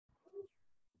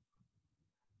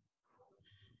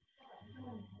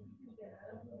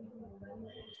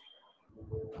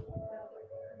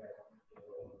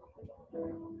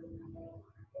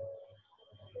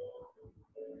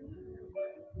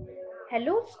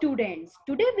Hello students,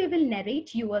 today we will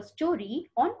narrate you a story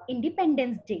on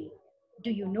Independence Day.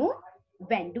 Do you know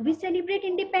when do we celebrate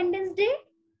Independence Day?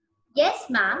 Yes,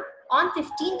 ma'am, on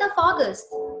 15th of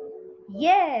August.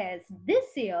 Yes, this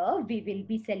year we will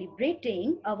be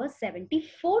celebrating our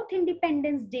 74th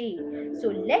Independence Day. So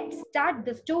let's start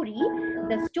the story.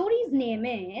 The story's name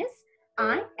is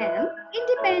I Am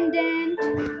Independent.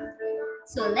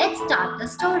 So let's start the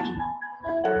story.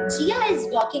 Gia is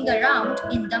walking around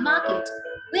in the market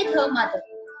with her mother.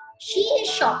 She is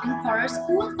shopping for a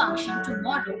school function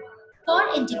tomorrow for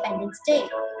Independence Day.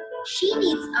 She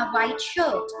needs a white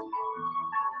shirt.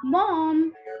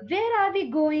 Mom, where are we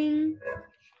going?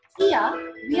 Gia,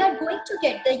 we are going to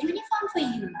get the uniform for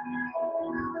you.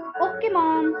 Okay,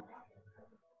 Mom.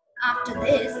 After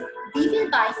this, we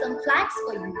will buy some flags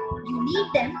for you. You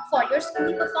need them for your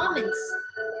school performance.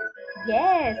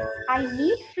 Yes, I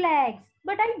need flags,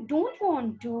 but I don't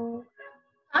want to.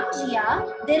 Come,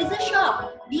 Gia, there is a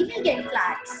shop. We will get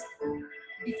flags.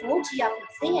 Before Gia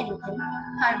could say anything,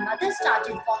 her mother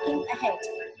started walking ahead.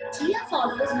 Gia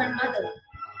follows her mother.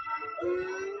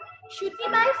 Should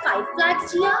we buy 5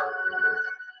 flags, Gia?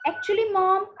 Actually,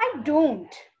 Mom, I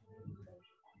don't.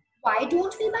 Why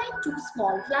don't we buy 2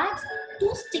 small flags,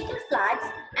 2 sticker flags,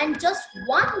 and just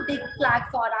 1 big flag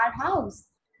for our house?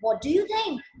 What do you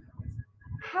think?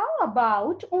 How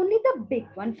about only the big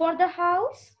one for the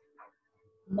house?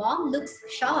 Mom looks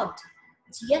shocked.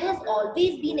 Gia has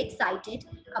always been excited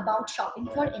about shopping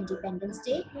for Independence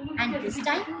Day, and this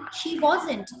time she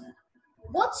wasn't.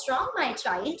 What's wrong, my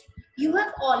child? You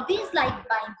have always liked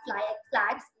buying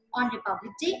flags on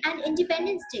Republic Day and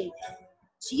Independence Day.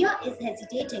 Gia is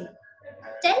hesitating.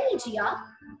 Tell me, Gia.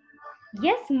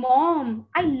 Yes, Mom,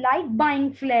 I like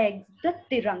buying flags. The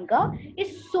Tiranga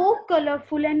is so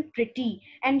colorful and pretty,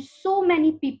 and so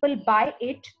many people buy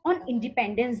it on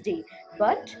Independence Day.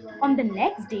 But on the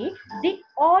next day, they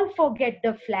all forget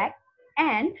the flag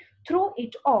and throw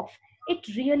it off. It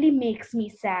really makes me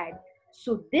sad.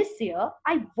 So this year,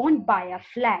 I won't buy a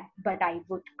flag, but I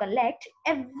would collect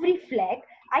every flag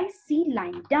I see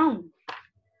lying down.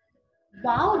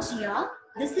 Wow, Gia,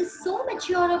 this is so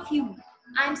mature of you.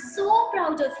 I'm so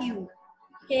proud of you.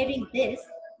 Hearing this,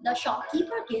 the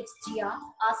shopkeeper gives Gia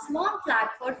a small flag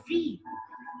for free.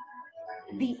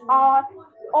 We are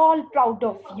all proud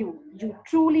of you. You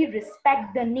truly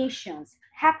respect the nations.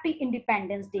 Happy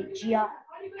Independence Day, Gia.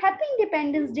 Happy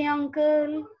Independence Day,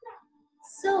 Uncle.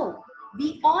 So,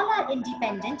 we all are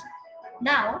independent.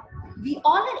 Now, we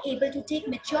all are able to take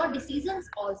mature decisions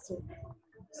also.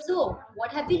 So,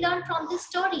 what have we learned from this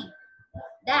story?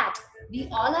 That we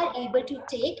all are able to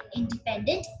take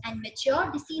independent and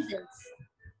mature decisions.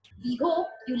 We hope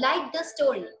you liked the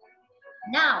story.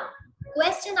 Now,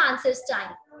 question answers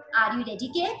time. Are you ready,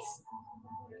 kids?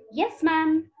 Yes,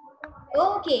 ma'am.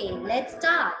 Okay, let's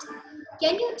start.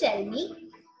 Can you tell me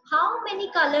how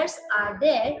many colors are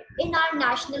there in our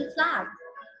national flag?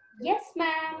 Yes,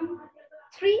 ma'am.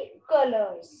 3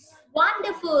 colors.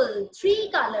 Wonderful,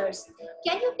 3 colors.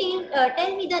 Can you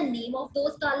tell me the name of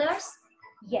those colors?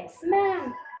 Yes,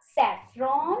 ma'am.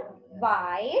 Saffron,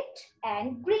 white,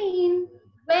 and green.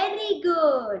 Very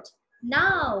good.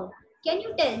 Now, can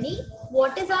you tell me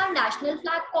what is our national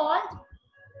flag called?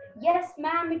 Yes,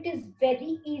 ma'am. It is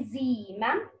very easy,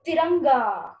 ma'am.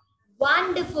 Tiranga.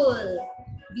 Wonderful.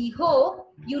 We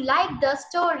hope you liked the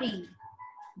story.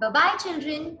 Bye-bye,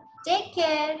 children. Take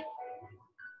care.